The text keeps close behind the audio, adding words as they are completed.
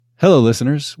Hello,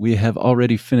 listeners. We have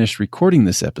already finished recording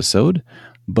this episode,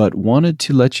 but wanted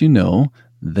to let you know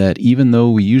that even though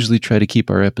we usually try to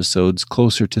keep our episodes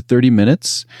closer to 30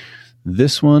 minutes,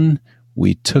 this one,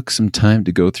 we took some time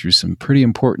to go through some pretty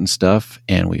important stuff,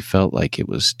 and we felt like it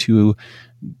was too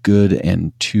good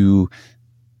and too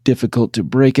difficult to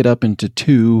break it up into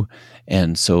two,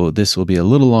 and so this will be a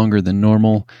little longer than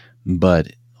normal, but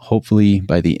hopefully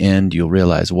by the end you'll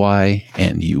realize why,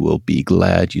 and you will be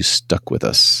glad you stuck with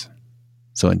us.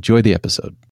 So enjoy the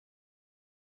episode.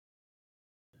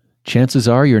 Chances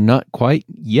are you're not quite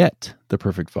yet the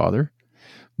perfect father,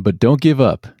 but don't give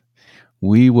up.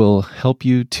 We will help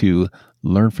you to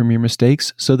learn from your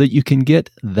mistakes so that you can get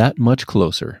that much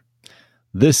closer.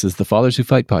 This is the Fathers Who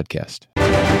Fight podcast.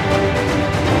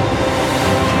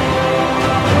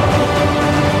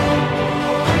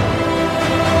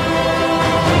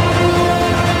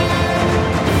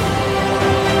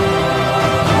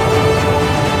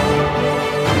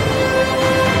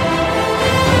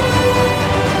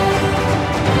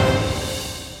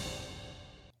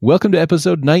 Welcome to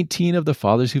episode 19 of the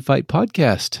Fathers Who Fight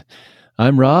podcast.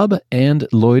 I'm Rob, and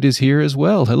Lloyd is here as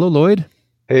well. Hello, Lloyd.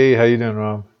 Hey, how you doing,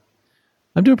 Rob?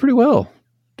 I'm doing pretty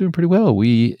well.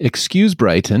 We excuse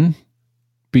Brighton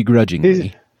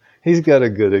begrudgingly. He's got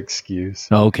a good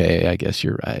excuse. Okay, I guess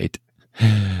you're right.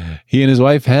 He and his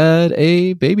wife had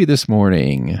a baby this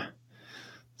morning,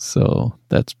 so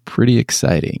that's pretty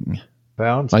exciting.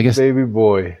 Bounce baby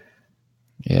boy.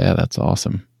 Yeah, that's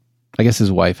awesome. I guess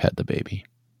his wife had the baby.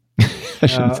 I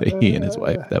shouldn't say he and his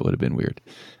wife. That would have been weird.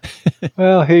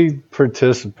 Well, he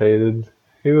participated.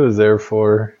 He was there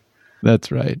for her.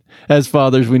 That's right. As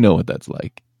fathers, we know what that's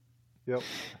like. Yep.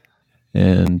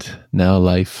 And now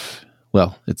life,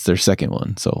 well, it's their second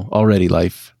one. So already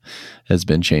life has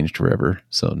been changed forever.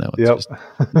 So now it's just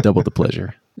double the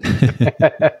pleasure.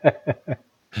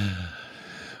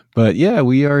 But yeah,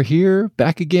 we are here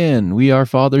back again. We are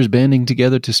fathers banding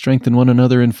together to strengthen one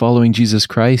another in following Jesus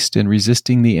Christ and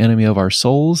resisting the enemy of our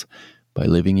souls by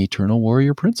living eternal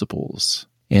warrior principles.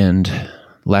 And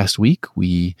last week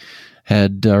we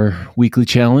had our weekly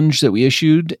challenge that we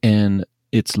issued, and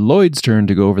it's Lloyd's turn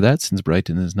to go over that since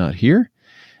Brighton is not here.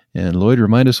 And Lloyd,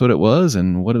 remind us what it was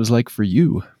and what it was like for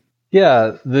you.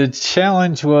 Yeah, the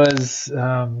challenge was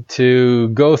to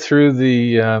go through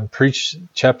the preach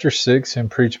chapter 6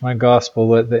 and preach my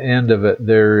gospel. At the end of it,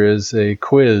 there is a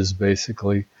quiz,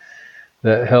 basically,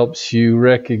 that helps you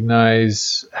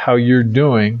recognize how you're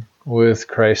doing with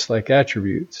Christ-like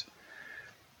attributes.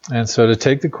 And so to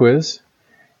take the quiz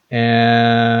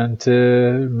and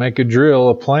to make a drill,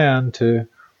 a plan to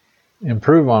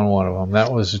improve on one of them,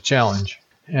 that was a challenge.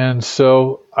 And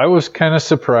so I was kind of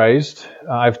surprised.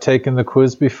 I've taken the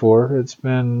quiz before. It's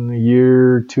been a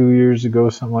year, 2 years ago,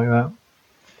 something like that.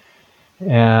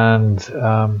 And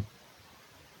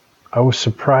I was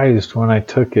surprised when I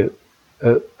took it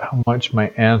at how much my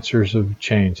answers have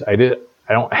changed. I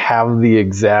don't have the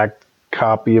exact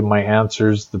copy of my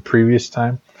answers the previous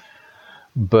time,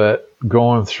 but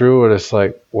going through it, it's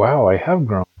like, wow, I have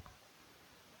grown.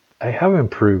 I have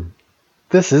improved.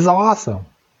 This is awesome.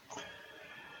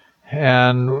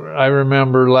 And I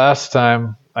remember last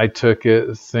time I took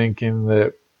it thinking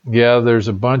that, yeah, there's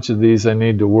a bunch of these I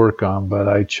need to work on, but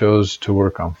I chose to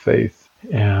work on faith.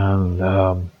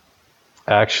 And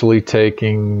actually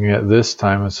taking it this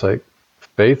time, it's like,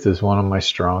 faith is one of my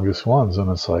strongest ones.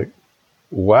 And it's like,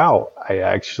 wow, I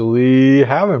actually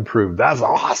have improved. That's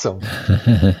awesome.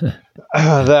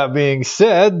 That being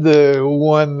said, the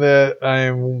one that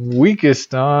I'm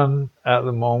weakest on at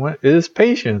the moment is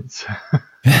patience.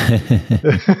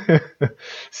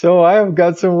 So I have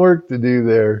got some work to do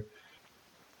there.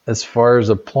 As far as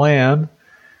a plan,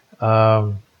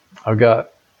 I've got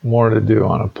more to do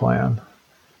on a plan,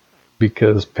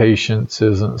 because patience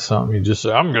isn't something you just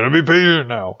say, I'm going to be patient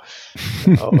now.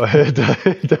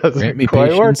 It doesn't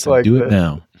quite work like that. Do it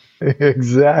now.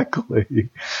 Exactly.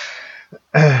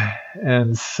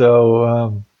 And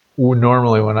so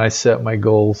normally when I set my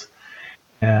goals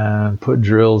and put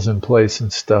drills in place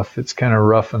and stuff, it's kind of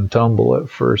rough and tumble at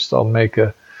first. I'll make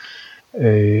a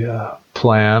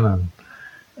plan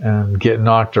and get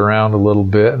knocked around a little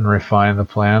bit and refine the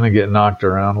plan, and get knocked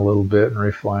around a little bit and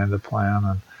refine the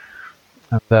plan.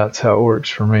 And that's how it works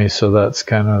for me. So that's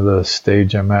kind of the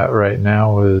stage I'm at right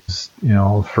now, is,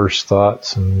 first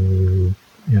thoughts and,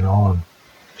 and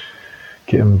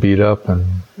getting beat up and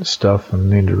stuff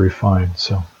and need to refine.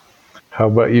 So how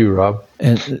about you, Rob?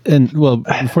 And well,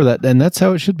 before that, and that's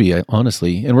how it should be,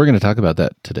 honestly. And we're going to talk about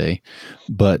that today.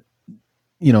 But,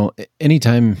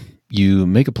 anytime you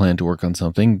make a plan to work on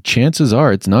something, chances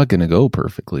are it's not going to go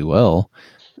perfectly well.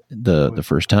 the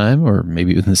first time, or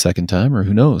maybe even the second time, or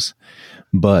who knows.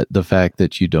 But the fact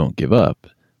that you don't give up,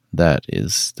 that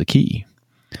is the key.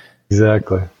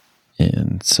 Exactly.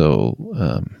 And so,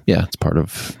 it's part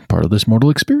of this mortal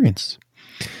experience.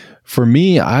 For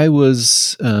me, I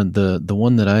was the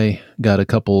one that I got a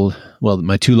couple. Well,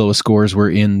 my two lowest scores were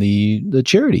in the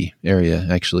charity area.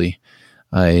 Actually,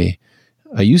 I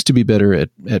used to be better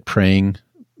at praying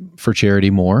for charity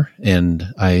more,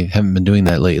 and I haven't been doing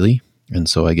that lately. And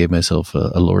so I gave myself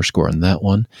a lower score on that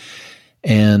one.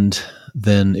 And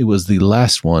then it was the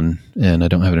last one, and I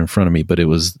don't have it in front of me, but it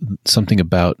was something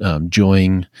about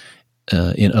joying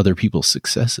in other people's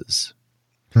successes.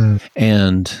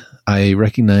 And I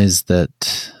recognize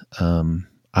that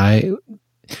I've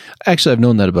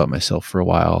known that about myself for a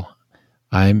while.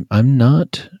 I'm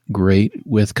not great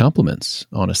with compliments,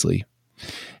 honestly.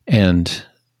 And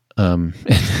and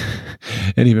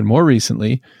even more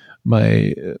recently,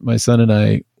 my son and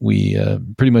I, we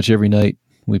pretty much every night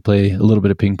we play a little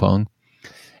bit of ping pong.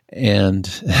 And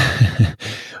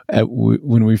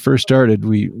when we first started,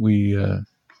 we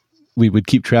would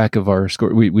keep track of our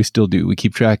score. We still do. We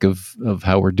keep track of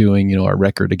how we're doing, our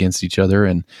record against each other.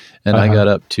 And I got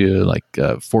up to like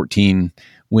 14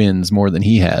 wins more than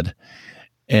he had.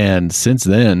 And since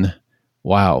then,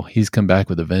 wow, he's come back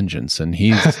with a vengeance, and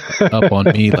he's up on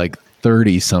me like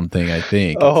 30 something, I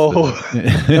think. Oh,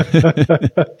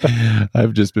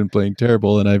 I've just been playing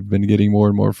terrible, and I've been getting more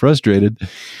and more frustrated.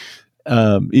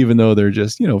 Even though they're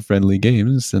just, friendly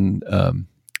games. And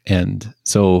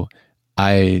so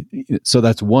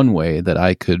that's one way that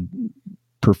I could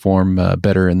perform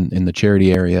better in the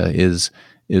charity area is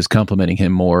complimenting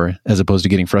him more, as opposed to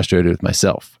getting frustrated with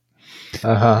myself.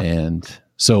 And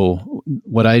so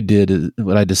what I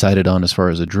decided on as far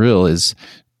as a drill is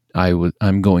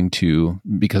I'm going to,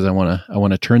 because I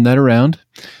want to turn that around.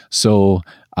 So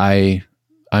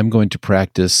I'm going to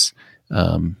practice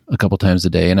a couple times a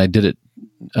day, and I did it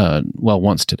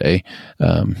once today.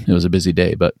 It was a busy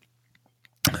day, but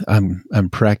I'm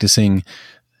practicing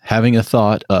having a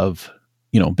thought of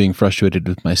being frustrated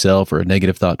with myself, or a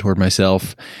negative thought toward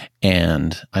myself,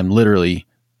 and I'm literally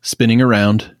spinning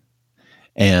around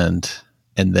and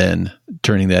then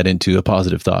turning that into a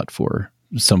positive thought for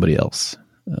somebody else,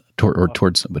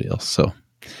 towards somebody else. So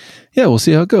yeah, we'll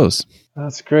see how it goes.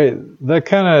 That's great. That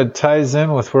kind of ties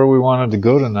in with where we wanted to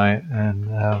go tonight.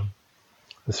 And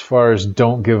as far as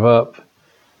don't give up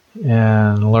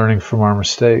and learning from our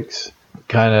mistakes,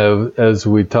 kind of as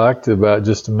we talked about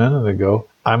just a minute ago,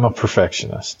 I'm a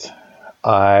perfectionist.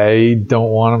 I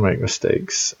don't want to make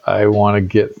mistakes. I want to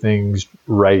get things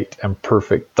right and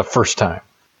perfect the first time.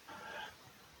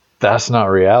 That's not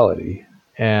reality.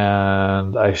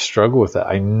 And I struggle with that.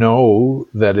 I know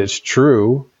that it's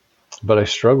true, but I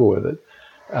struggle with it.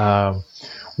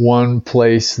 One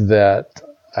place that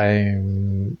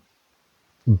I'm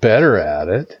better at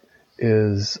it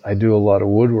is I do a lot of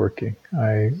woodworking.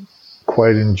 I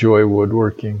quite enjoy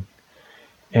woodworking.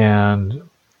 And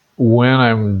when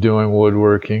I'm doing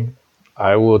woodworking,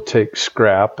 I will take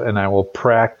scrap and I will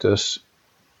practice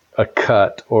a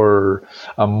cut or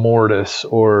a mortise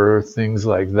or things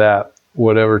like that,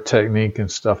 whatever technique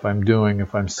and stuff I'm doing.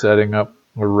 If I'm setting up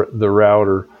the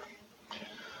router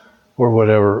or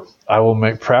whatever, I will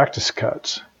make practice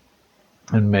cuts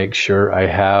and make sure I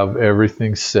have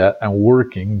everything set and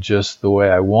working just the way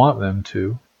I want them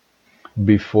to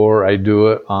before I do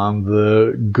it on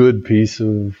the good piece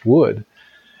of wood.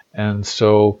 And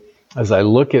so as I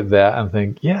look at that and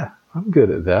think, yeah, I'm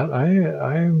good at that.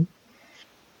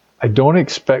 I don't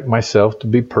expect myself to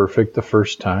be perfect the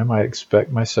first time. I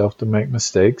expect myself to make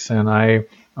mistakes, and I'm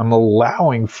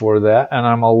allowing for that, and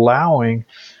I'm allowing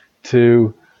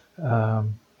to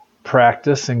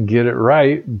practice and get it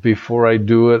right before I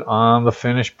do it on the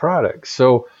finished product.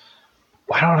 So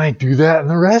why don't I do that in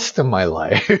the rest of my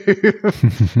life?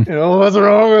 What's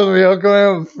wrong with me? How come I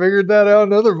haven't figured that out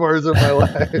in other parts of my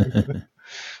life?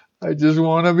 I just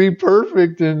want to be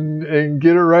perfect and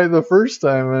get it right the first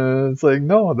time. And it's like,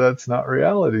 no, that's not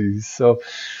reality. So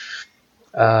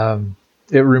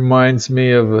it reminds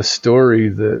me of a story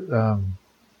that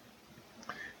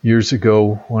years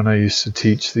ago when I used to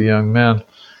teach the young men,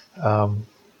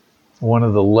 one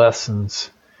of the lessons,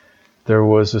 there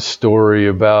was a story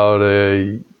about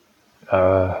a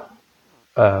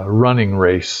running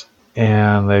race.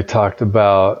 And they talked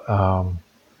about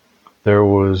there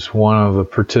was one of the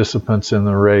participants in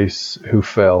the race who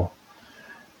fell.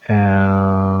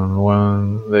 And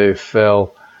when they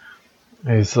fell,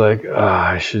 he's like,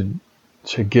 I should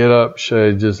get up.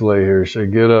 Should I just lay here? Should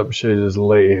I get up? Should I just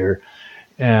lay here?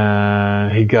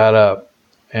 And he got up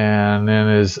And in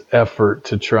his effort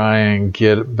to try and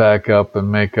get back up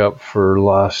and make up for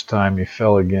lost time, he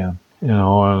fell again.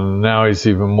 And now he's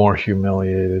even more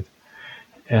humiliated.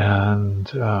 And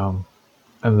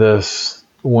this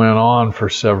went on for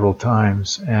several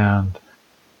times. And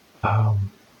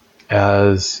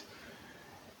as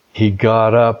he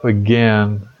got up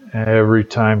again, every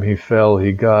time he fell,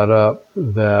 he got up,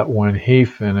 that when he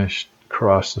finished,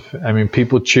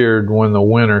 people cheered when the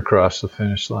winner crossed the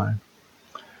finish line.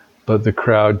 But the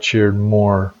crowd cheered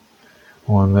more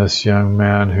when this young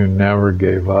man who never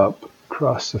gave up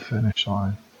crossed the finish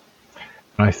line.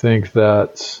 And I think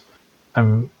that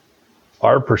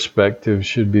our perspective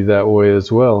should be that way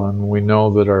as well. And we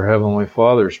know that our Heavenly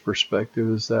Father's perspective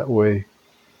is that way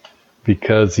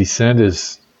because He sent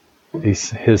His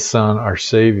Son, our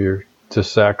Savior, to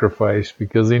sacrifice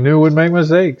because He knew we'd make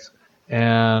mistakes.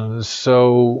 And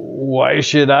so why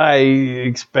should I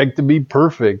expect to be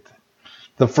perfect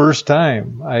the first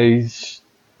time? I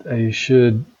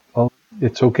should.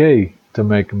 It's okay to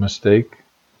make a mistake.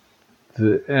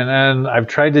 And I've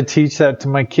tried to teach that to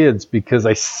my kids because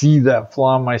I see that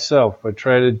flaw in myself. I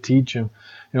try to teach them,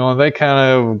 and they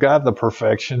kind of got the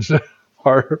perfection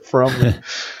part from me,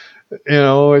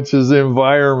 which is the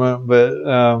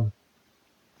environment.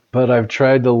 But I've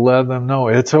tried to let them know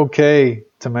it's okay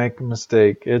to make a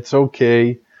mistake. It's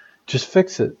okay. Just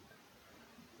fix it.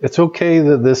 It's okay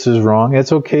that this is wrong.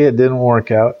 It's okay it didn't work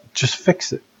out. Just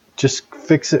fix it. Just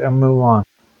fix it and move on.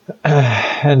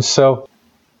 And so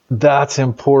that's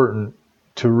important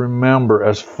to remember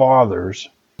as fathers.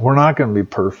 We're not going to be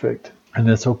perfect, and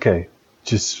it's okay.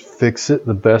 Just fix it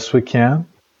the best we can.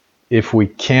 If we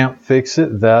can't fix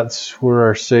it, that's where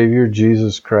our Savior,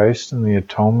 Jesus Christ, and the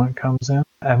atonement comes in,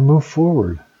 and move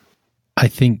forward. I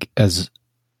think as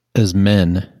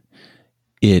men,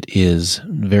 it is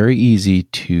very easy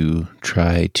to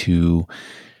try to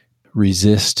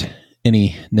resist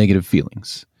any negative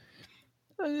feelings.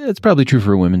 It's probably true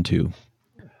for women too.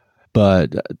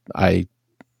 But I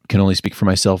can only speak for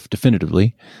myself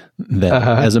definitively that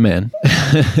as a man,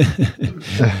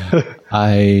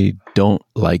 I don't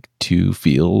like to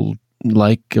feel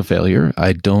like a failure.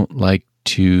 I don't like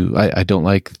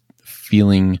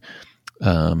feeling,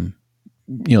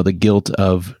 the guilt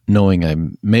of knowing I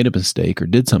made a mistake or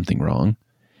did something wrong.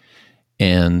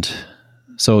 And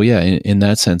so, in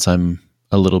that sense, I'm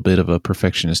a little bit of a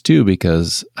perfectionist too,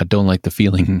 because I don't like the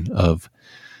feeling of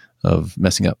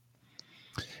messing up.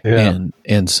 Yeah.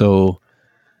 And so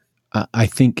I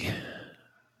think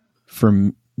for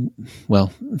me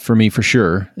for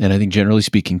sure, and I think generally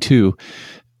speaking too,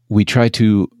 we try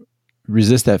to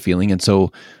resist that feeling. And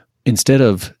so instead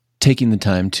of taking the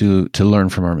time to learn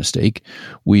from our mistake,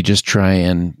 we just try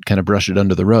and kind of brush it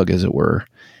under the rug, as it were,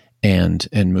 and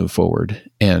move forward.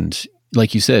 And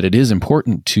like you said, it is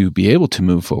important to be able to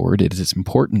move forward. It is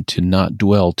important to not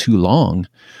dwell too long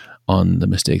on the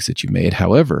mistakes that you made.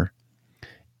 However,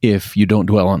 if you don't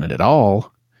dwell on it at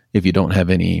all, if you don't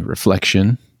have any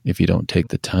reflection, if you don't take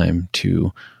the time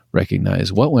to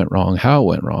recognize what went wrong, how it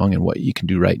went wrong, and what you can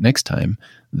do right next time,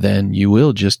 then you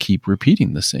will just keep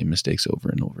repeating the same mistakes over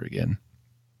and over again.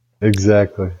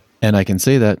 Exactly. And I can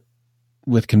say that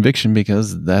with conviction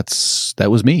because that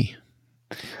was me.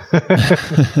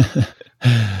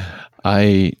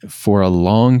 For a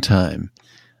long time,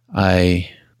 I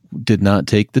did not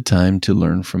take the time to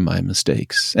learn from my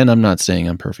mistakes. And I'm not saying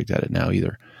I'm perfect at it now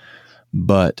either,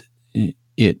 but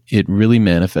it really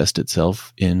manifests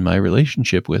itself in my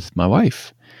relationship with my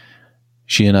wife.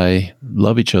 She and I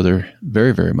love each other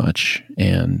very, very much,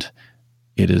 and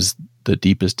it is the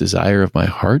deepest desire of my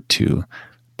heart to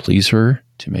please her,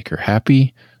 to make her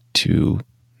happy, to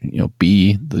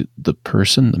be the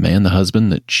person, the man, the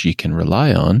husband that she can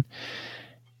rely on.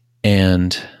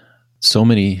 And so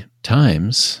many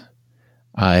times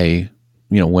when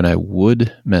I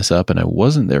would mess up and I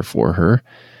wasn't there for her,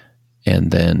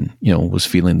 and then, was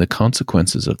feeling the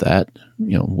consequences of that,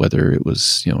 whether it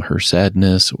was, her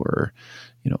sadness or,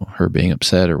 her being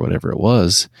upset or whatever it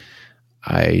was,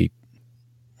 again,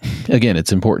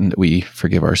 it's important that we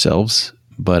forgive ourselves,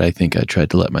 but I think I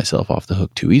tried to let myself off the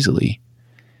hook too easily.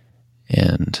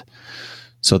 And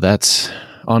so that's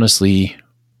honestly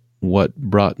what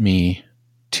brought me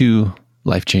to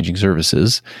Life-Changing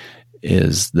Services,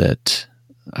 is that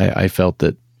I felt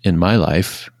that in my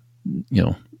life,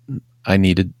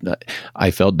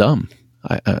 I felt dumb.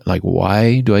 I like,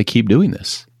 why do I keep doing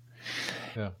this?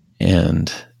 Yeah.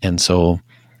 And so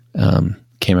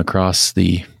came across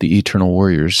the Eternal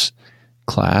Warriors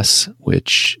class,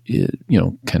 which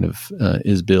kind of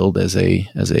is billed as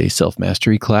a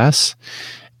self-mastery class,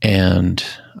 and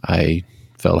I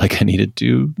felt like I needed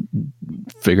to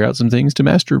figure out some things to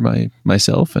master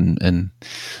myself and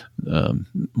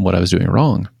what I was doing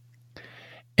wrong.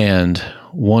 And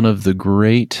one of the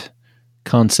great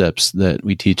concepts that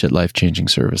we teach at Life Changing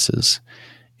Services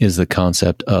is the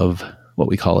concept of what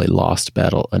we call a lost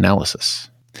battle analysis.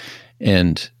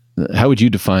 And how would you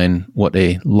define what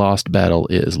a lost battle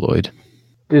is, Lloyd?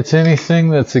 It's anything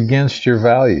that's against your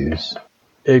values.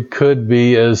 It could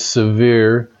be as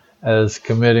severe as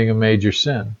committing a major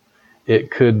sin. It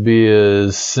could be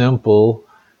as simple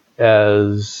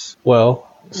as, well,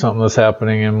 something that's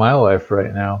happening in my life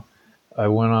right now. I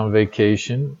went on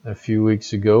vacation a few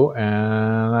weeks ago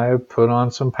and I put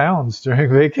on some pounds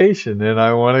during vacation and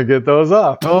I want to get those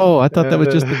off. Oh, I thought that was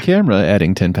just the camera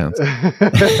adding 10 pounds.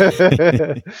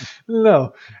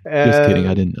 No. Just kidding.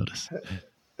 I didn't notice.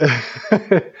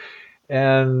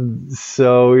 And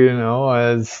so,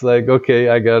 it's like, okay,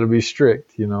 I got to be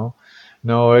strict, no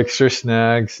extra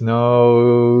snacks,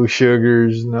 no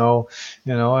sugars,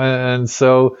 and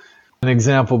so an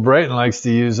example Brighton likes to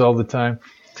use all the time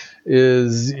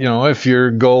is, if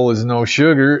your goal is no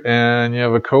sugar and you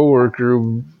have a coworker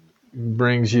who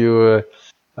brings you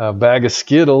a bag of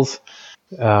Skittles,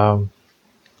 are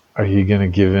you going to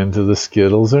give in to the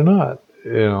Skittles or not?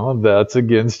 That's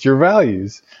against your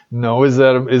values. No, is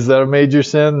that a major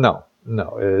sin? No,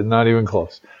 not even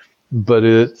close. But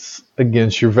it's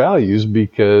against your values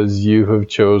because you have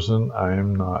chosen, I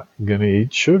am not going to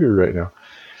eat sugar right now.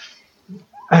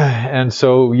 And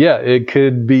so, it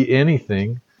could be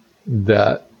anything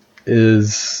that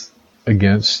is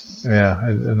against,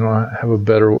 I don't have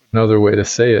another way to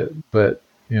say it, but,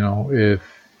 if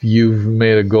you've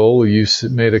made a goal, you've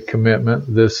made a commitment,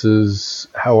 this is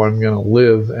how I'm going to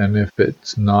live, and if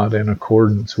it's not in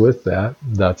accordance with that,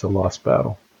 that's a lost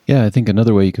battle. Yeah, I think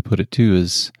another way you could put it too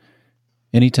is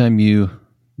anytime you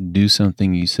do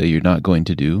something you say you're not going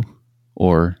to do,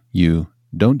 or you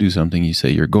don't do something you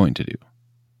say you're going to do.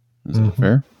 Is that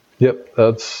fair? Yep,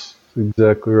 that's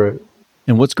exactly right.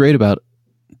 And what's great about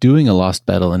doing a lost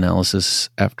battle analysis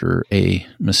after a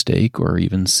mistake or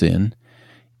even sin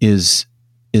is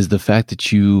the fact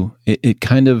that it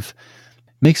kind of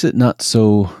makes it not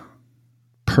so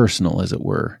personal, as it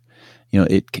were.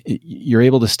 You're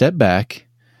able to step back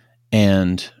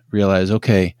and realize,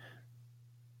 okay,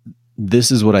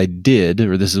 this is what I did,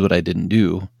 or this is what I didn't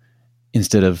do,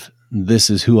 instead of this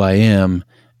is who I am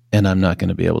and I'm not going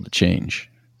to be able to change.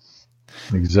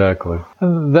 Exactly.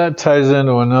 And that ties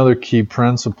into another key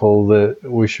principle that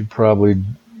we should probably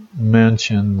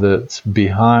mention that's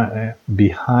behind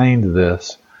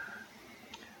this.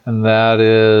 And that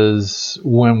is,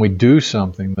 when we do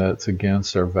something that's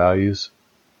against our values,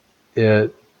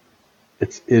 it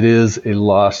is a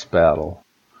lost battle.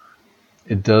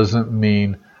 It doesn't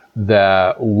mean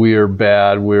that we're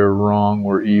bad, we're wrong,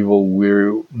 we're evil,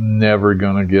 we're never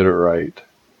going to get it right.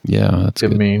 Yeah, that's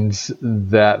good. It means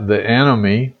that the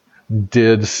enemy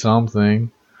did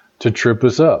something to trip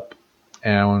us up,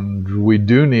 and we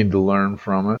do need to learn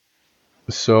from it.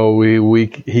 So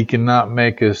he cannot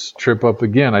make us trip up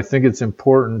again. I think it's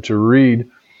important to read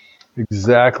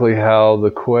exactly how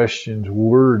the question's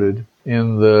worded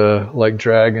in the Like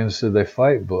Dragons Do They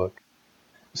Fight book.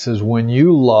 It says, when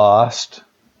you lost,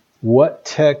 what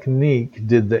technique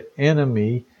did the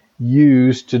enemy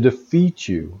use to defeat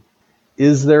you?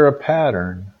 Is there a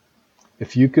pattern?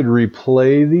 If you could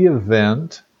replay the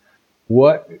event,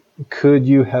 what could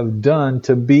you have done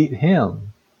to beat him?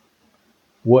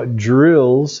 What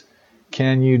drills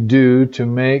can you do to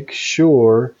make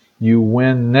sure you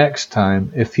win next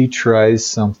time if he tries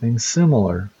something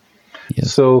similar?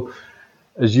 Yes. So,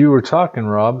 as you were talking,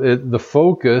 Rob, the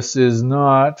focus is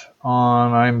not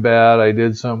on, I'm bad, I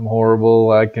did something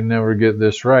horrible, I can never get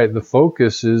this right. The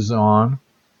focus is on,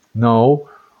 no,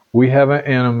 we have an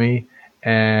enemy,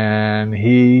 and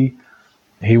he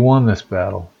won this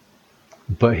battle,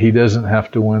 but he doesn't have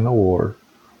to win the war.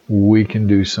 We can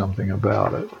do something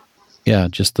about it. Yeah,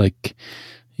 just like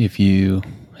if you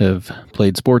have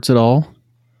played sports at all,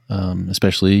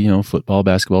 especially, football,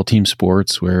 basketball, team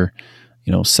sports where,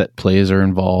 set plays are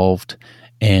involved,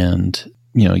 and,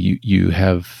 you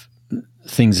have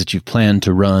things that you've planned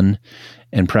to run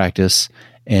and practice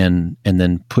and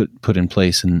then put in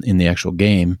place in the actual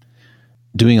game.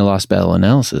 Doing a lost battle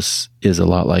analysis is a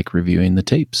lot like reviewing the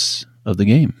tapes of the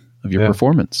game, of your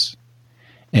performance.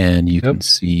 And you can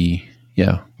see,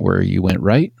 where you went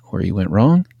right, where you went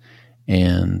wrong,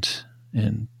 and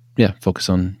focus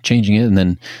on changing it. And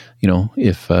then,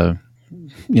 if,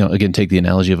 again, take the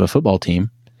analogy of a football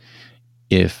team.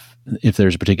 If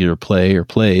there's a particular play or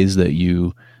plays that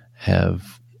you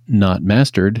have not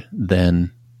mastered,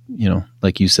 then,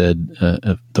 like you said,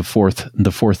 the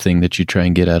fourth thing that you try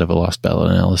and get out of a lost battle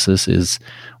analysis is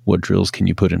what drills can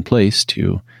you put in place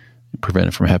to prevent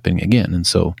it from happening again. And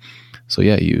so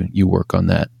yeah, you work on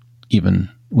that even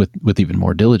with even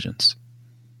more diligence.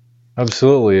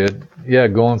 Absolutely.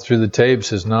 Going through the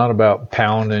tapes is not about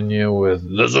pounding you with,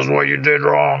 this is what you did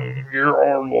wrong, you're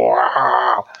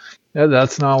horrible. Yeah,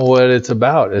 that's not what it's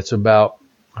about. It's about,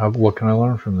 what can I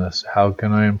learn from this? How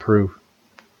can I improve?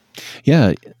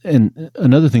 Yeah, and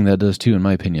another thing that does too, in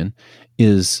my opinion,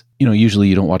 is, usually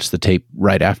you don't watch the tape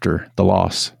right after the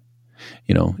loss.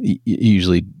 You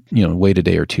usually, wait a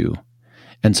day or two.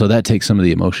 And so that takes some of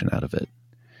the emotion out of it.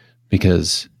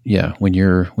 Because, yeah, when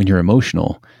you're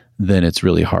emotional, then it's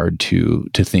really hard to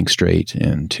think straight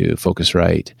and to focus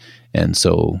right. And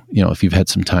so, if you've had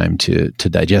some time to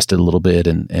digest it a little bit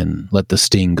and let the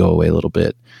sting go away a little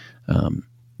bit,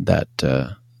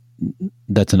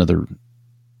 that's another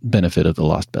benefit of the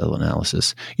lost battle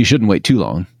analysis. You shouldn't wait too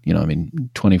long,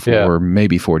 24,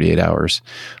 maybe 48 hours.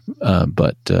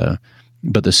 But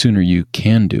the sooner you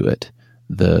can do it,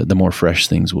 the more fresh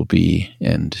things will be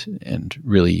and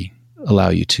really allow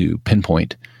you to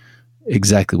pinpoint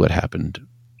exactly what happened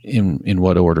in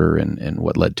what order and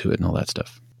what led to it and all that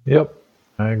stuff. Yep,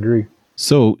 I agree.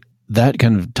 So that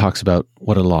kind of talks about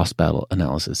what a lost battle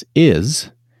analysis is.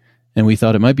 And we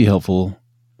thought it might be helpful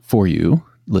for you,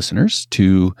 listeners,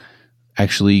 to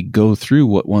actually go through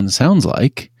what one sounds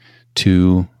like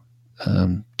to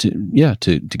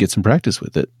get some practice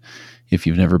with it. If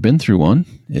you've never been through one,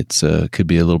 it's could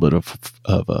be a little bit of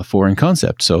a foreign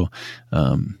concept. So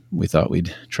we thought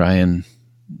we'd try and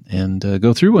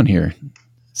go through one here.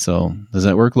 So does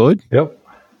that work, Lloyd?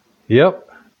 Yep.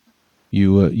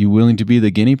 You willing to be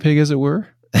the guinea pig, as it were?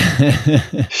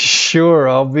 Sure,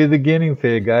 I'll be the guinea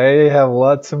pig. I have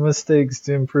lots of mistakes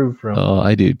to improve from. Oh,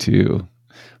 I do too.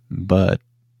 But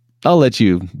I'll let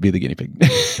you be the guinea pig.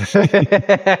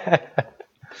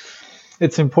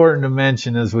 It's important to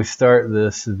mention as we start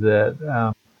this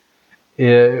that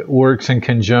it works in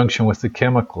conjunction with the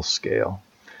chemical scale.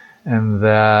 And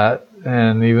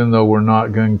even though we're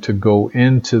not going to go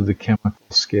into the chemical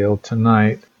scale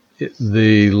tonight,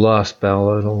 the lost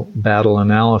battle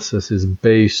analysis is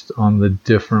based on the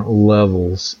different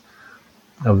levels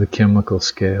of the chemical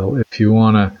scale. If you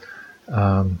want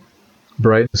to,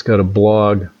 Brighton's got a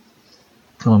blog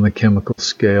on the chemical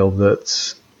scale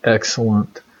that's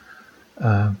excellent.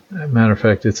 Matter of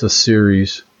fact, it's a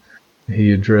series.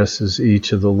 He addresses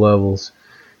each of the levels.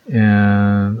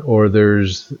 Or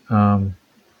there's on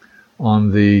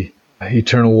the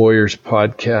Eternal Warriors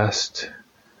podcast,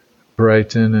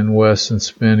 Brighton and Wes and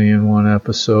Spinney in one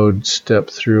episode step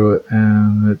through it,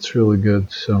 and it's really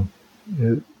good. So,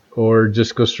 or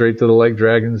just go straight to the Like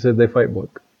Dragons Said They Fight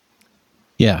book.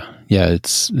 Yeah,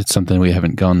 it's something we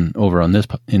haven't gone over in this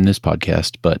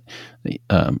podcast, but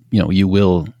you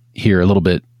will hear a little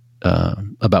bit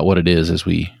about what it is as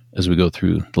we go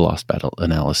through the lost battle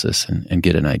analysis and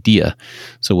get an idea.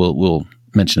 So we'll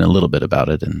mention a little bit about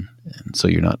it, and so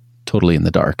you're not totally in the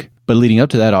dark. But leading up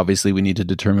to that, obviously, we need to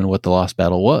determine what the lost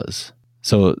battle was.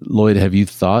 So, Lloyd, have you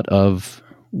thought of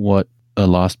what a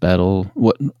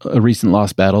recent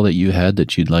lost battle that you had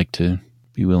that you'd like to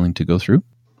be willing to go through?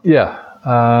 Yeah,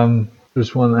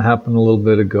 there's one that happened a little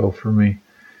bit ago for me.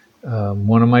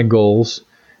 One of my goals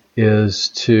is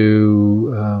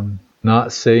to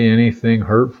not say anything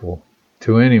hurtful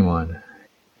to anyone.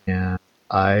 And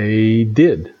I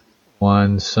did.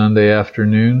 One Sunday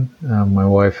afternoon, my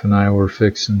wife and I were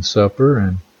fixing supper,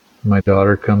 and my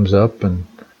daughter comes up and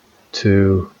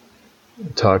to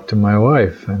talk to my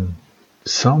wife, and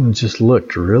something just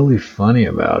looked really funny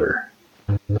about her.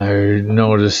 And I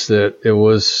noticed that it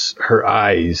was her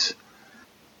eyes.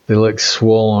 They looked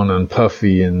swollen and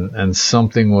puffy, and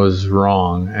something was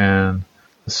wrong. And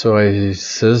so I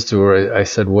says to her, I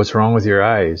said, "What's wrong with your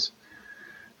eyes?"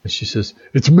 And she says,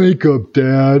 "It's makeup,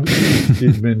 Dad."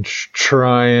 She'd been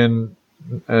trying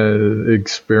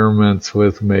experiments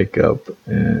with makeup,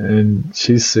 and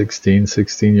she's 16.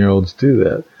 16-year-olds do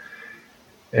that.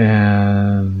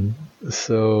 And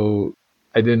so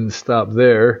I didn't stop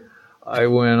there. I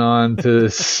went on to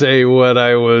say what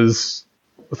I was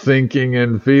thinking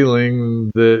and feeling,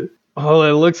 that, "Oh,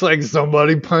 it looks like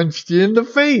somebody punched you in the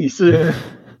face.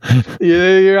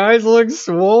 Your eyes look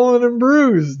swollen and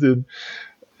bruised."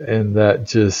 And that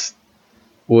just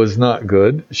was not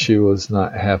good. She was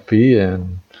not happy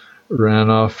and ran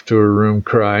off to her room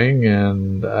crying.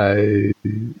 And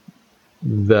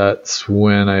that's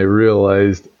when I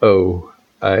realized, oh,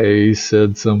 I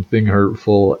said something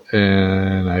hurtful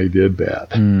and I did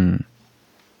bad.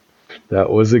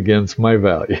 That was against my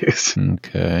values.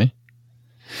 Okay.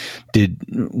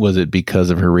 Was it because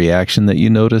of her reaction that you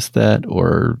noticed that,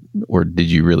 or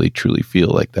did you really truly feel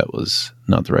like that was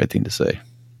not the right thing to say?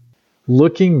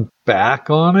 Looking back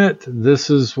on it, this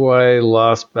is why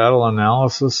lost battle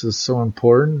analysis is so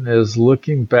important, is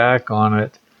looking back on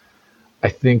it, I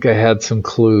think I had some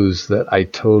clues that I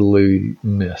totally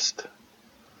missed,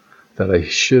 that I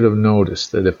should have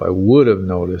noticed, that if I would have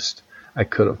noticed, I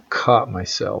could have caught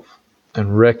myself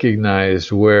and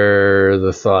recognized where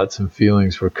the thoughts and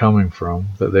feelings were coming from,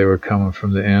 that they were coming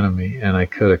from the enemy, and I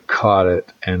could have caught it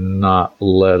and not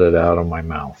let it out of my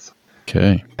mouth.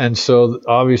 Okay. And so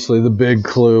obviously the big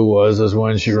clue is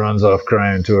when she runs off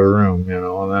crying to her room,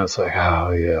 and that's like,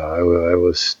 oh yeah, I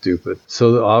was stupid.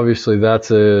 So obviously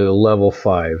that's a level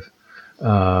 5.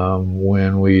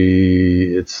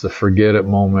 It's the forget it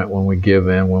moment, when we give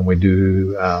in, when we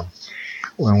do,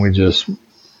 when we just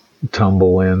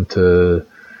tumble into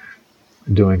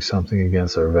doing something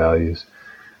against our values.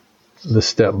 The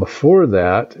step before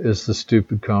that is the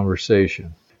stupid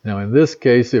conversation. Now, in this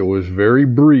case, it was very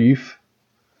brief,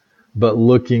 but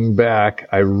looking back,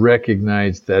 I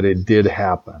recognized that it did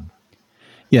happen.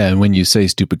 Yeah, and when you say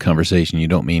stupid conversation, you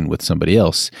don't mean with somebody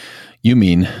else. You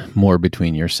mean more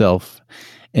between yourself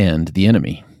and the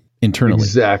enemy, internally.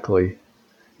 Exactly.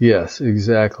 Yes,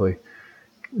 exactly.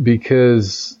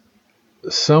 Because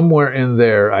somewhere in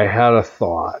there, I had a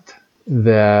thought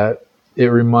that it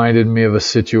reminded me of a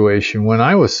situation when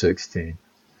I was 16.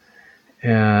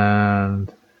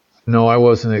 And no, I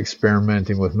wasn't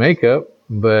experimenting with makeup,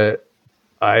 but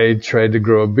I tried to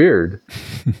grow a beard.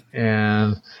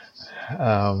 And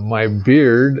my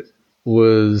beard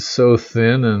was so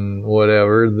thin and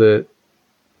whatever that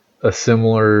a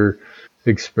similar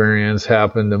experience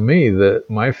happened to me, that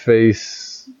my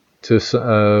face to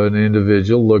an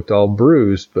individual looked all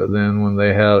bruised, but then when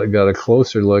they got a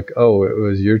closer look, oh, it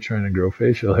was you're trying to grow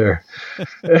facial hair.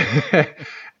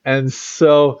 And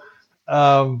so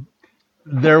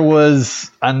there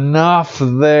was enough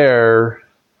there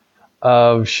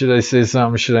of, should I say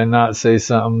something, should I not say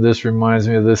something, this reminds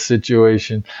me of this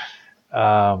situation,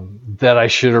 that I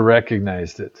should have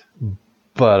recognized it,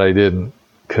 but I didn't,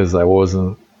 because I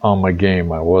wasn't on my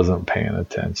game. I wasn't paying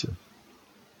attention.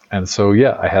 And so,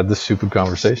 yeah, I had this stupid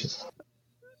conversation.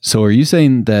 So are you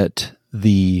saying that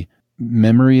the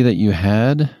memory that you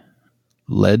had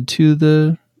led to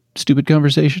the stupid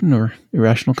conversation or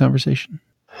irrational conversation?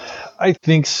 I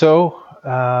think so.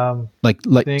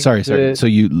 Sorry. So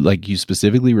you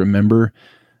specifically remember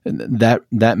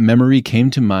that memory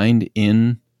came to mind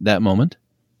in that moment?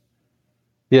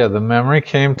 Yeah, the memory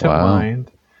came to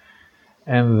mind.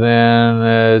 And then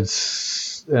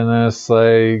it's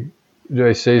like, do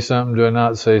I say something? Do I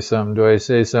not say something? Do I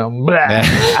say something? Blah!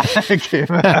 It came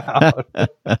out.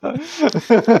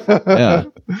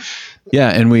 Yeah,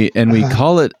 and we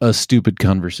call it a stupid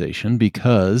conversation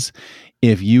because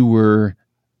if you were,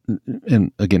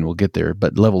 and again we'll get there,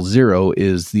 but level 0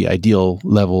 is the ideal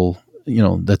level.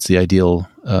 That's the ideal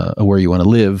where you want to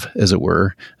live, as it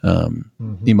were,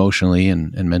 emotionally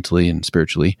and mentally and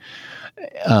spiritually.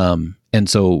 And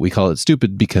so we call it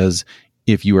stupid because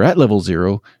if you were at level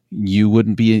 0, you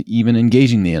wouldn't be even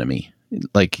engaging the enemy.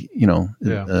 Like, he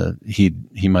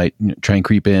might try and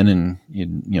creep in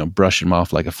and brush him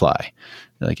off like a fly.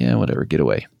 You're like, yeah, whatever, get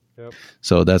away. Yep.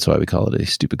 So that's why we call it a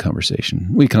stupid conversation.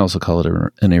 We can also call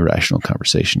it an irrational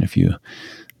conversation if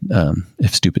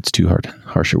stupid's too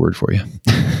harsh a word for you.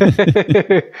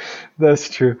 That's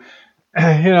true.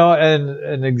 And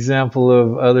an example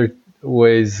of other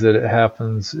ways that it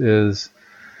happens is,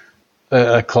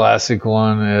 a classic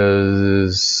one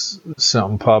is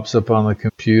something pops up on the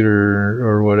computer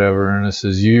or whatever, and it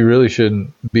says, you really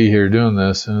shouldn't be here doing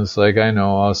this. And it's like, I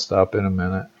know, I'll stop in a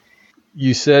minute.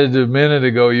 You said a minute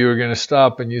ago you were going to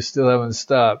stop, and you still haven't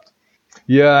stopped.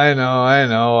 Yeah, I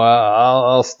know.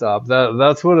 I'll stop.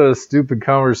 That's what a stupid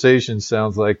conversation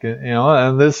sounds like,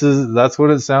 and that's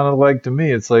what it sounded like to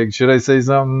me. It's like, should I say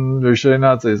something or should I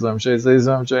not say something? Should I say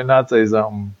something? Should I not say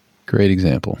something? Great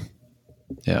example.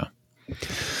 Yeah.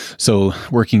 So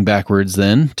working backwards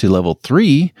then to level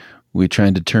 3, we try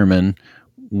and determine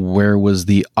where was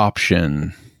the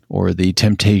option or the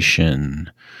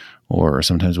temptation, or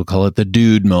sometimes we'll call it the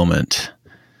dude moment.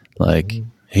 Like,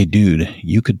 hey, dude,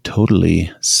 you could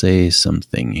totally say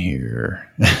something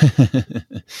here.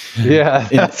 Yeah,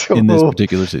 that's in this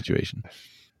particular situation.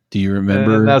 Do you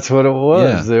remember? And that's what it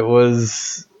was. Yeah. It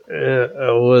was.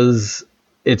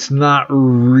 It's not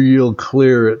real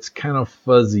clear. It's kind of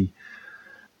fuzzy.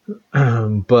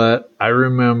 But I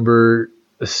remember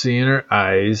seeing her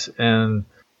eyes, and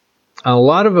a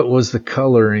lot of it was the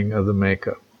coloring of the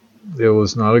makeup. It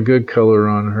was not a good color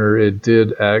on her. It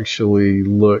did actually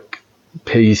look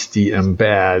pasty and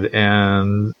bad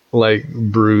and like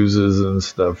bruises and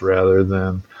stuff rather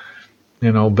than,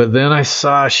 but then I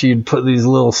saw she'd put these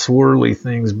little swirly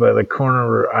things by the corner of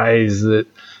her eyes that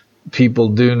people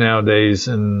do nowadays,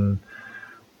 and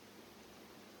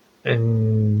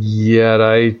yet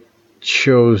I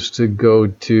chose to go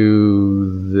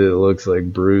to that looks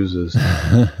like bruises.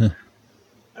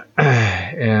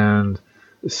 And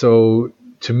so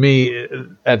to me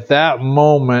at that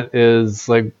moment is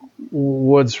like,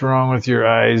 what's wrong with your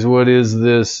eyes? What is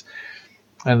this?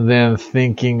 And then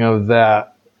thinking of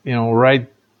that, right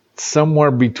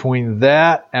somewhere between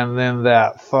that and then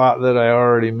that thought that I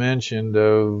already mentioned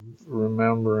of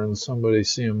remembering somebody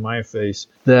seeing my face,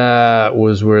 that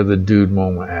was where the dude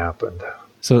moment happened.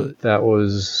 So that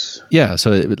was... Yeah,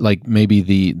 so like maybe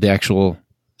the actual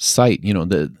sight,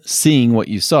 the seeing what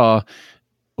you saw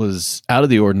was out of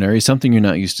the ordinary, something you're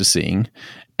not used to seeing.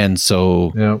 And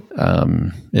so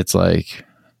it's like,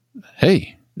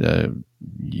 hey,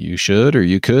 you should or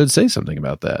you could say something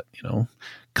about that,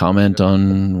 comment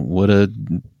on what a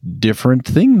different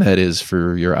thing that is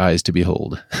for your eyes to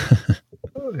behold.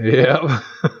 Yep.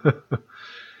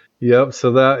 Yep.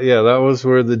 So that was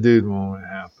where the dude moment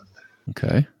happened.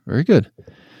 Okay. Very good.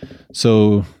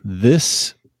 So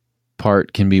this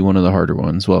part can be one of the harder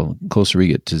ones. Well, closer we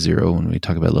get to 0 when we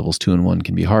talk about levels 2 and 1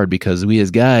 can be hard because we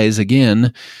as guys,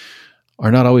 again,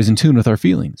 are not always in tune with our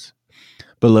feelings.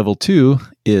 But level 2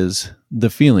 is the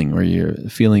feeling where you're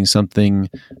feeling something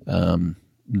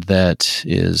that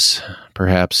is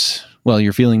perhaps,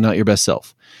 you're feeling not your best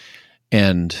self.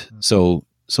 And so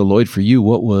Lloyd, for you,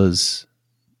 what was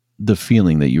the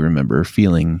feeling that you remember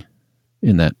feeling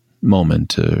in that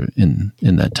moment, in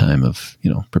that time of,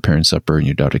 preparing supper and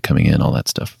your daughter coming in, all that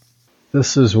stuff?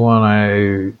 This is one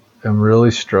I am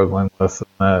really struggling with and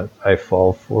that I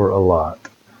fall for a lot.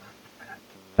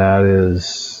 That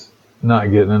is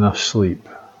not getting enough sleep.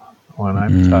 When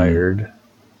I'm tired,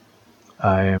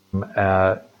 I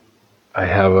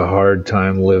have a hard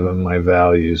time living my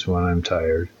values when I'm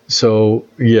tired. So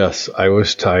yes, I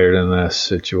was tired in that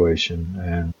situation,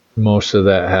 and most of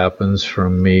that happens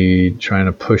from me trying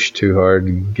to push too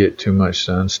hard, get too much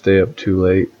done, stay up too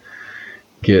late,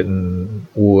 getting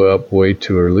up way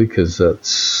too early because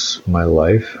that's my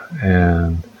life.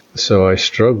 And so I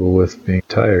struggle with being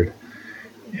tired,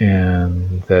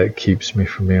 and that keeps me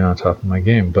from being on top of my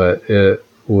game. But it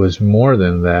was more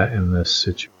than that in this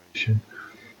situation.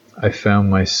 I found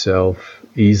myself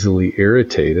easily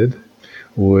irritated,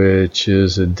 which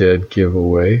is a dead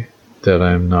giveaway that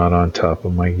I'm not on top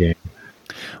of my game.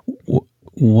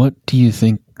 What do you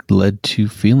think led to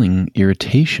feeling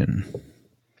irritation?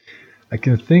 I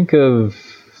can think of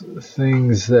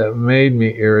things that made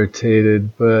me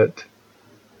irritated, but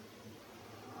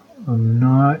I'm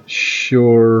not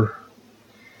sure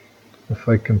if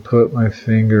I can put my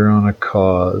finger on a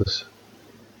cause.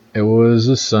 It was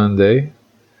a Sunday.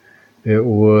 It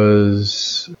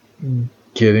was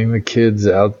getting the kids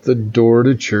out the door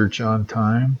to church on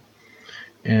time.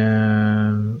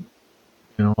 And,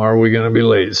 are we going to be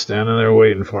late? Standing there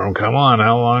waiting for them. Come on,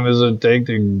 how long does it take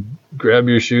to grab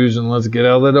your shoes and let's get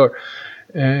out the door?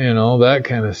 And, that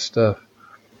kind of stuff.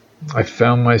 I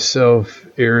found myself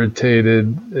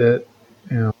irritated at,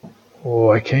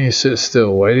 why can't you sit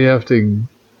still? Why do you have to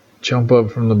jump up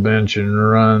from the bench and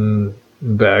run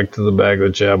back to the back of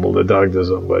the chapel to talk to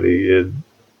somebody?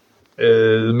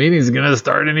 The meeting's going to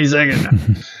start any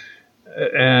second.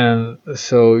 And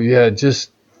so,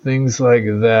 just things like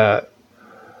that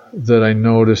I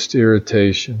noticed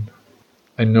irritation.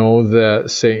 I know that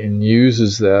Satan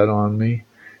uses that on me.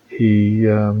 He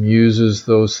uses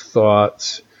those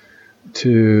thoughts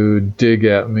to dig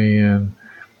at me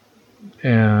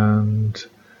and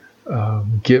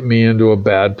get me into a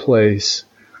bad place.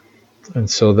 And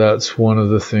so that's one of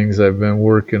the things I've been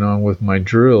working on with my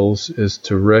drills, is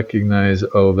to recognize,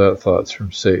 that thought's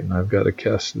from Satan. I've got to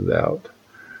cast it out.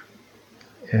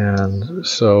 And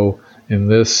so in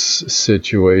this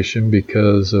situation,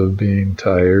 because of being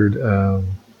tired, I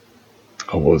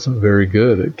wasn't very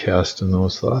good at casting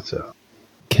those thoughts out.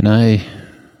 Can I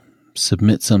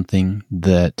submit something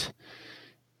that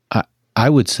I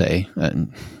would say,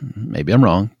 and maybe I'm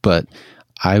wrong, but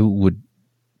I would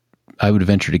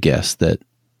venture to guess that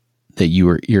you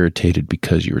were irritated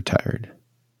because you were tired.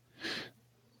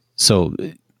 So,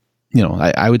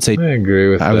 I would say, I agree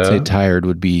with that. I would say tired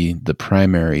would be the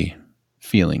primary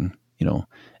feeling,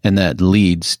 and that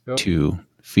leads to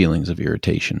feelings of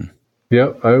irritation.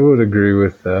 Yep, I would agree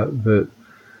with that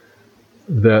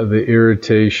the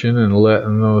irritation and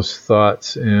letting those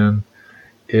thoughts in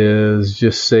is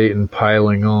just Satan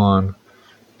piling on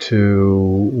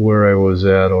to where I was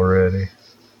at already.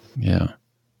 Yeah.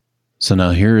 So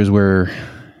now here is where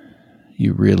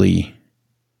you really,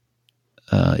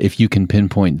 if you can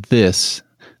pinpoint this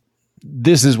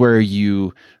is where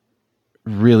you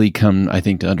really come, I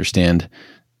think, to understand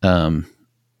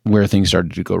where things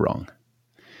started to go wrong.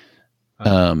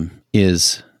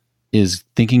 Is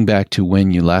thinking back to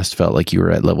when you last felt like you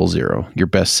were at level 0, your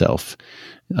best self.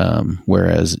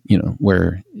 Whereas,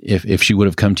 where if she would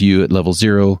have come to you at level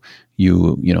 0,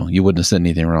 you wouldn't have said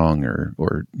anything wrong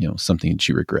or something that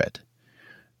you regret.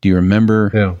 Do you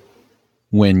remember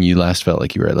when you last felt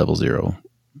like you were at level 0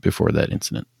 before that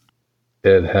incident?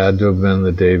 It had to have been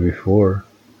the day before,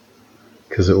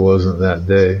 because it wasn't that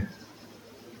day.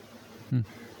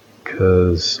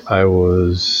 Because I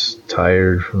was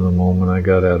tired from the moment I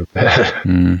got out of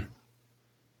bed.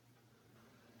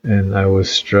 And I was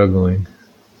struggling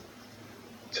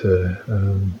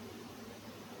to,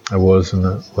 I wasn't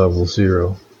at level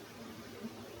 0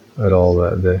 at all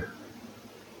that day.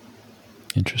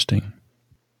 Interesting.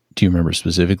 Do you remember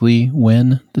specifically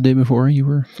when the day before you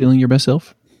were feeling your best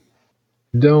self?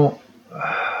 The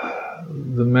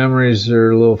memories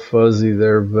are a little fuzzy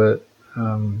there, but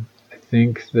I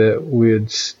think that we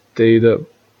had stayed up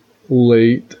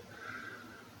late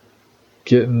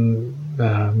getting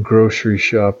grocery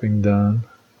shopping done.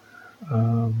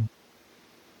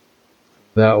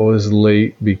 That was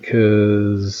late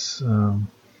because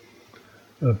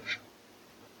of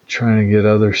trying to get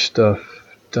other stuff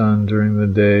done during the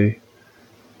day,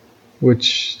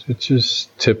 which is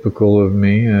typical of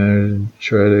me. I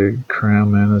try to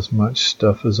cram in as much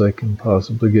stuff as I can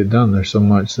possibly get done. There's so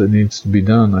much that needs to be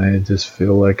done. I just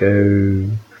feel like I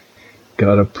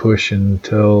gotta push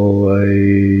until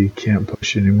I can't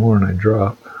push anymore and I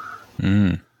drop.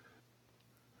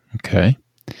 Okay.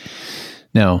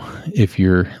 Now, if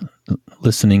you're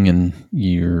listening and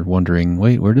you're wondering,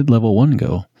 wait, where did level 1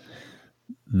 go?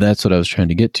 That's what I was trying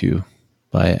to get to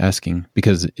by asking,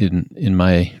 because in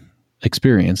my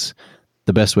experience,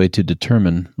 the best way to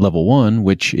determine level 1,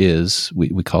 which is,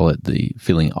 we call it the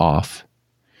feeling off,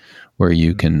 where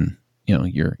you can,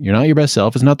 you're not your best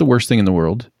self. It's not the worst thing in the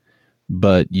world,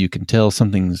 but you can tell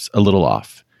something's a little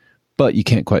off, but you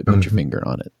can't quite put your finger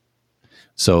on it.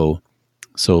 So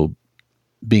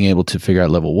being able to figure out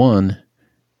level 1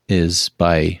 is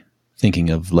by thinking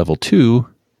of level 2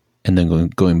 and then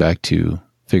going back to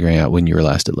figuring out when you were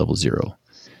last at level 0.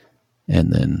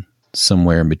 And then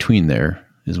somewhere in between there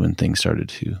is when things started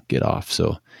to get off.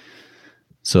 So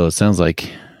it sounds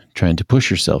like trying to push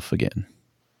yourself again.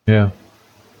 Yeah.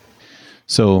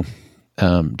 So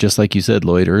just like you said,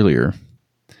 Lloyd, earlier,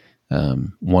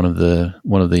 one of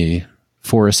the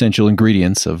 4 essential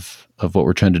ingredients of what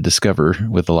we're trying to discover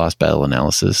with the Lost Battle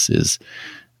Analysis is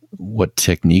what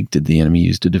technique did the enemy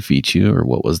use to defeat you, or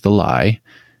what was the lie?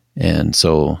 And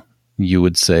so you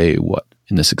would say what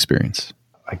in this experience?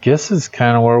 I guess it's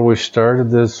kind of where we started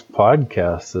this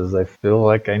podcast, is I feel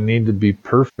like I need to be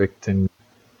perfect and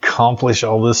accomplish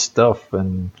all this stuff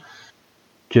and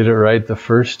get it right the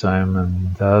first time,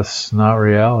 and that's not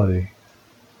reality.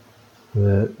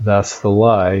 That's the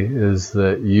lie, is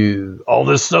that all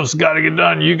this stuff's got to get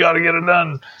done. You got to get it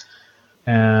done.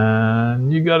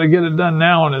 And you got to get it done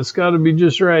now, and it's got to be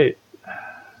just right.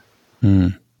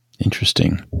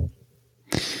 Interesting.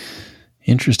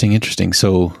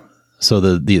 So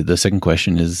the second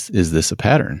question is this a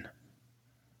pattern?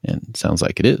 And it sounds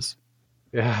like it is.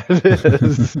 Yeah, it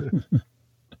is.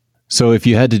 So if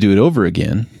you had to do it over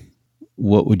again,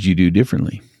 what would you do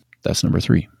differently? That's number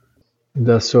 3.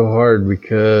 That's so hard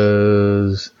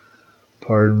because,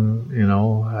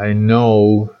 I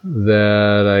know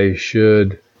that I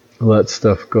should let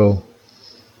stuff go.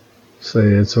 Say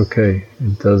it's okay.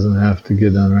 It doesn't have to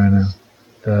get done right now.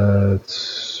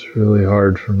 That's really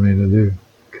hard for me to do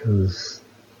because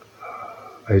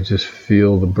I just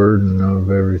feel the burden of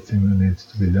everything that needs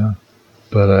to be done.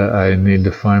 But I need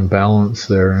to find balance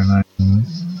there, and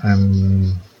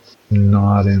I'm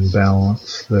not in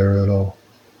balance there at all.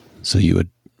 So you would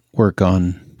work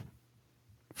on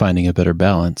finding a better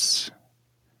balance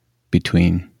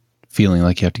between feeling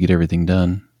like you have to get everything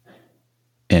done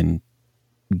and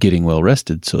getting well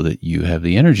rested so that you have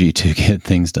the energy to get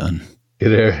things done.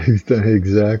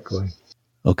 Exactly.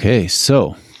 Okay,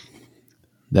 so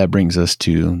that brings us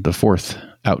to the 4th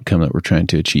outcome that we're trying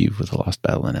to achieve with the Lost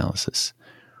Battle Analysis.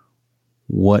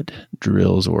 What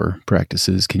drills or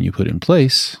practices can you put in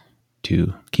place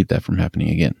to keep that from happening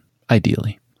again,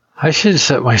 ideally? I should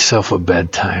set myself a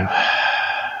bedtime.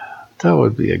 That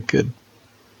would be a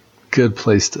good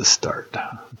place to start.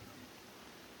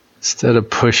 Instead of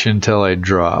pushing until I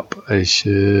drop, I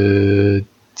should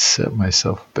set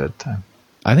myself a bedtime.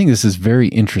 I think this is very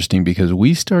interesting because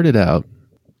we started out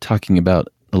talking about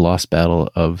the lost battle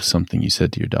of something you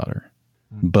said to your daughter.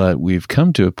 But we've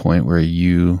come to a point where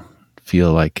you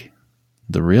feel like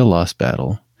the real lost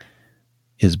battle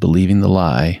is believing the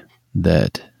lie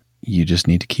that you just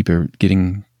need to keep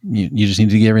getting, you just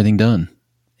need to get everything done.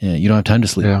 Yeah, you don't have time to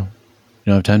sleep. Yeah. You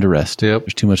don't have time to rest. Yep.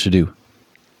 There's too much to do.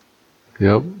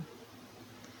 Yep.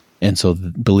 And so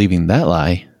believing that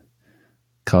lie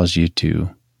caused you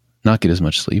to not get as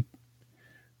much sleep,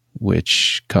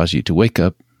 which caused you to wake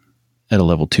up at a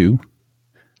level 2,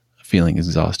 feeling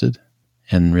exhausted,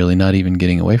 and really not even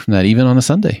getting away from that, even on a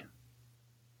Sunday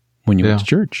when you went to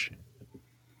church.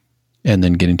 And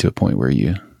then getting to a point where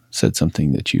you said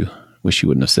something that you wish you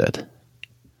wouldn't have said.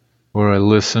 Where I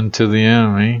listened to the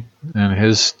enemy and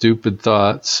his stupid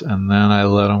thoughts, and then I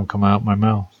let them come out my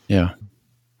mouth. Yeah.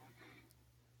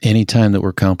 Anytime that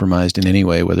we're compromised in any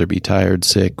way, whether it be tired,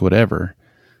 sick, whatever,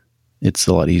 it's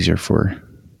a lot easier for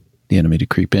the enemy to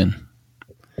creep in.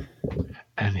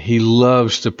 And he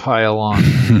loves to pile on.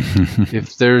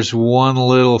 If there's one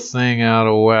little thing out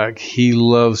of whack, he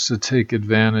loves to take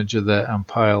advantage of that and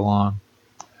pile on.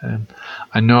 And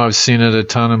I know I've seen it a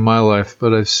ton in my life,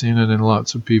 but I've seen it in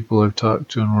lots of people I've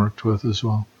talked to and worked with as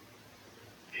well.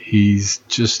 He's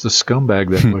just a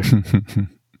scumbag that way.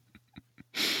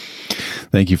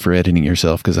 Thank you for editing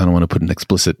yourself, because I don't want to put an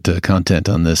explicit content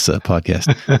on this podcast.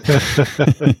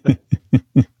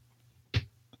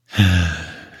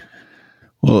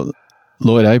 Well,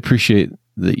 Lloyd, I appreciate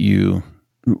that you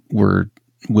were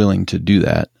willing to do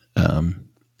that.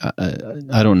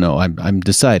 I don't know. I'm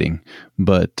deciding,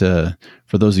 but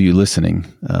for those of you listening,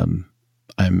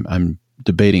 I'm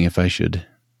debating if I should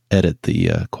edit the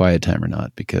quiet time or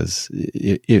not, because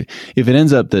if it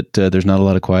ends up that there's not a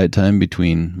lot of quiet time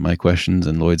between my questions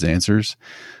and Lloyd's answers,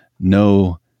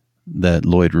 know that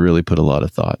Lloyd really put a lot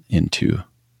of thought into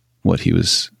what he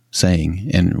was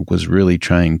saying and was really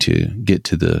trying to get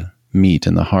to the meat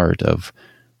and the heart of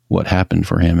what happened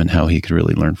for him and how he could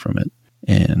really learn from it.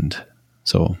 And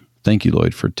so thank you,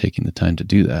 Lloyd, for taking the time to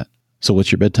do that. So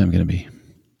what's your bedtime going to be?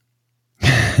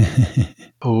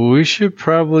 We should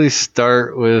probably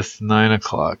start with 9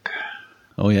 o'clock.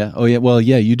 Oh, yeah. Well,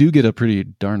 yeah, you do get up pretty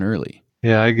darn early.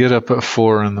 Yeah, I get up at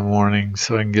 4 in the morning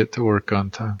so I can get to work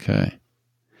on time. Okay.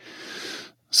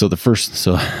 So the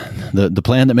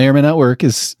plan that may or may not work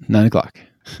is 9 o'clock.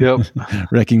 Yep.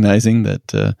 Recognizing that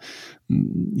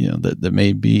that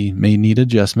may need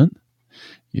adjustment.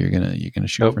 You're gonna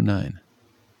shoot for 9.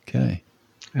 Okay.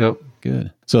 Yep.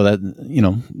 Good. So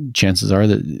that chances are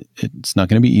that it's not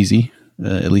going to be easy,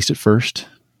 at least at first,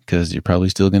 because you're probably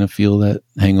still going to feel that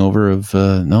hangover of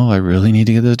no, I really need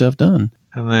to get this stuff done.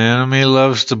 And the enemy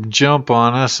loves to jump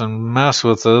on us and mess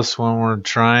with us when we're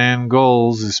trying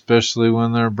goals, especially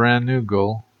when they're a brand new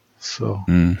goal. So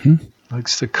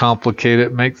likes to complicate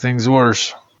it, make things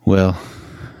worse. Well,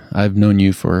 I've known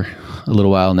you for a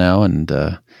little while now, and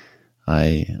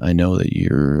I know that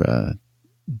you're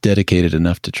dedicated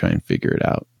enough to try and figure it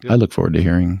out. Yep. I look forward to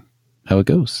hearing how it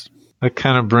goes. That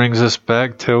kind of brings us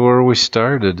back to where we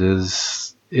started,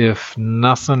 is if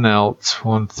nothing else,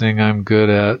 one thing I'm good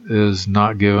at is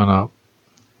not giving up.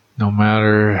 No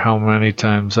matter how many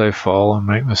times I fall and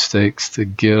make mistakes, to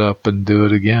get up and do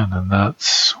it again. And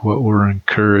that's what we're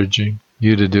encouraging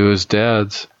you to do as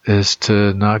dads, is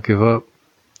to not give up,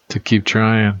 to keep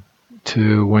trying,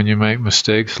 to, when you make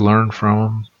mistakes, learn from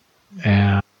them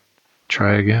and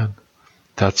try again.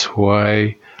 That's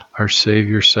why our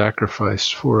Savior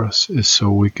sacrificed for us, is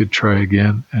so we could try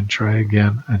again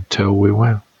until we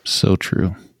win. So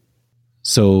true.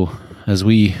 So as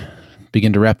we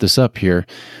begin to wrap this up here,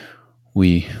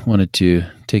 we wanted to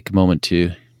take a moment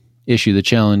to issue the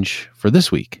challenge for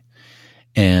this week.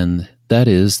 And that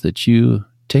is that you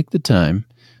take the time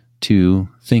to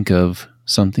think of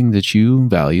something that you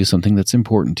value, something that's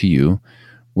important to you,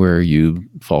 where you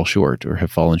fall short or have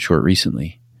fallen short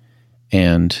recently,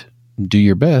 and do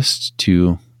your best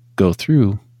to go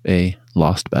through a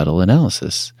lost battle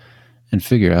analysis and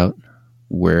figure out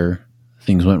where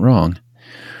things went wrong.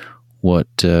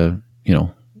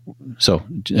 So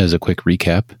as a quick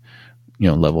recap,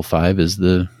 level 5 is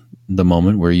the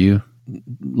moment where you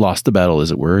lost the battle, as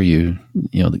it were. You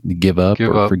give up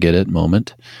or forget it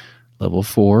moment. Level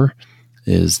 4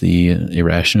 is the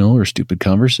irrational or stupid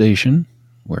conversation,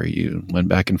 where you went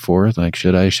back and forth, like,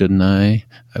 should I, shouldn't I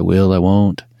will, I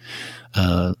won't.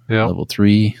 Level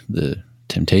 3, the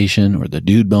temptation or the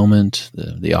dude moment,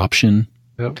 the option.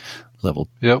 Yep. Level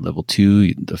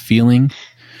 2, the feeling,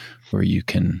 where you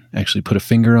can actually put a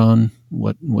finger on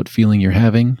what feeling you're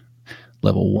having,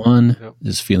 Level 1 Yep.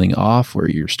 is feeling off, where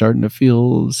you're starting to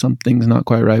feel something's not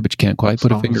quite right, but you can't quite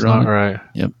put a finger on it. Right.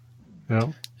 Yep. Yep.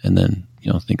 And then,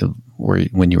 think of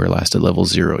when you were last at level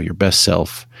 0, your best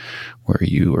self, where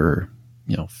you were,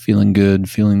 feeling good,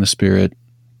 feeling the Spirit,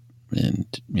 and,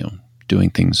 doing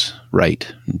things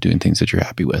right, and doing things that you're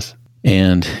happy with.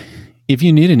 And if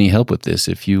you need any help with this,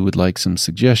 if you would like some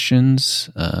suggestions,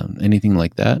 anything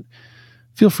like that,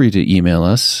 feel free to email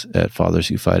us at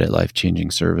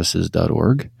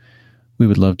fatherswhofight@lifechangingservices.org. We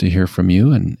would love to hear from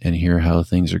you and hear how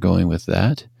things are going with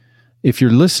that. If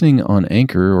you're listening on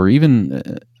Anchor, or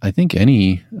even, I think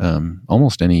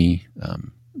almost any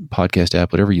podcast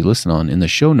app, whatever you listen on, in the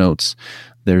show notes,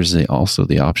 there's also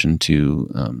the option to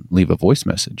leave a voice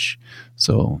message.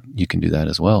 So you can do that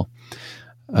as well.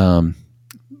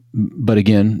 But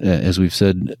again, as we've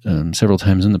said several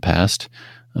times in the past,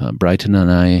 Brighton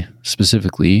and I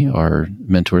specifically are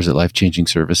mentors at Life Changing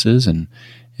Services, and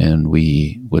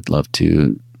we would love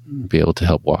to be able to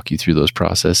help walk you through those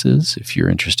processes. If you're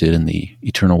interested in the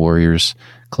Eternal Warriors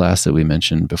class that we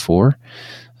mentioned before,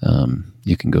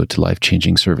 you can go to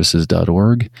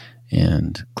lifechangingservices.org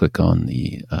and click on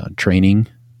the training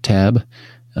tab,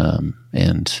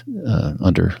 and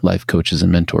under Life Coaches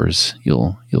and Mentors,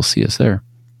 you'll see us there.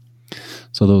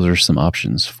 So those are some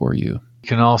options for you. You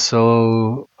can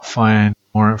also find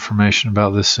more information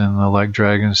about this in the Like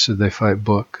Dragons Did They Fight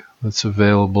book that's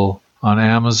available on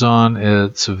Amazon.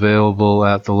 It's available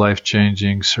at the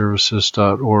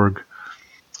lifechangingservices.org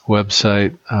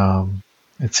website.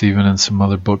 It's even in some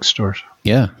other bookstores.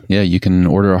 Yeah, you can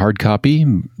order a hard copy,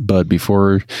 but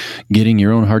before getting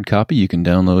your own hard copy, you can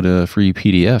download a free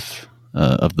PDF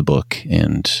of the book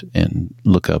and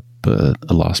look up a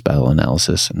lost battle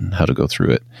analysis and how to go through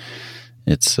it.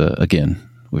 It's, again,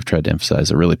 we've tried to emphasize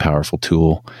a really powerful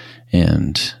tool,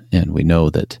 and we know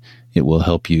that it will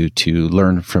help you to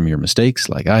learn from your mistakes,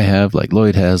 like I have, like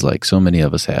Lloyd has, like so many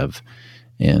of us have,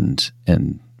 and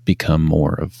become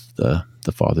more of the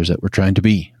fathers that we're trying to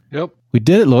be. Yep. We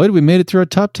did it, Lloyd. We made it through our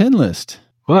top 10 list.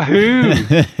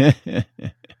 Woohoo!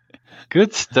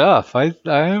 Good stuff. I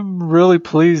am really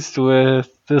pleased with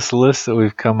this list that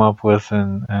we've come up with,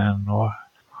 and I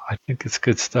think it's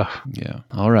good stuff. Yeah.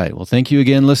 All right. Well, thank you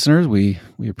again, listeners. We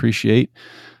appreciate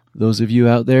those of you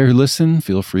out there who listen.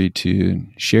 Feel free to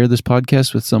share this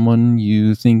podcast with someone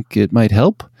you think it might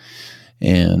help,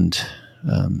 and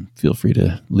feel free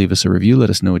to leave us a review. Let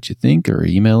us know what you think, or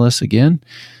email us again,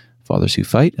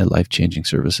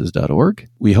 fatherswhofight@lifechangingservices.org.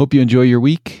 We hope you enjoy your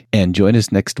week, and join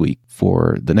us next week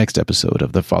for the next episode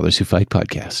of the Fathers Who Fight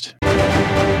podcast.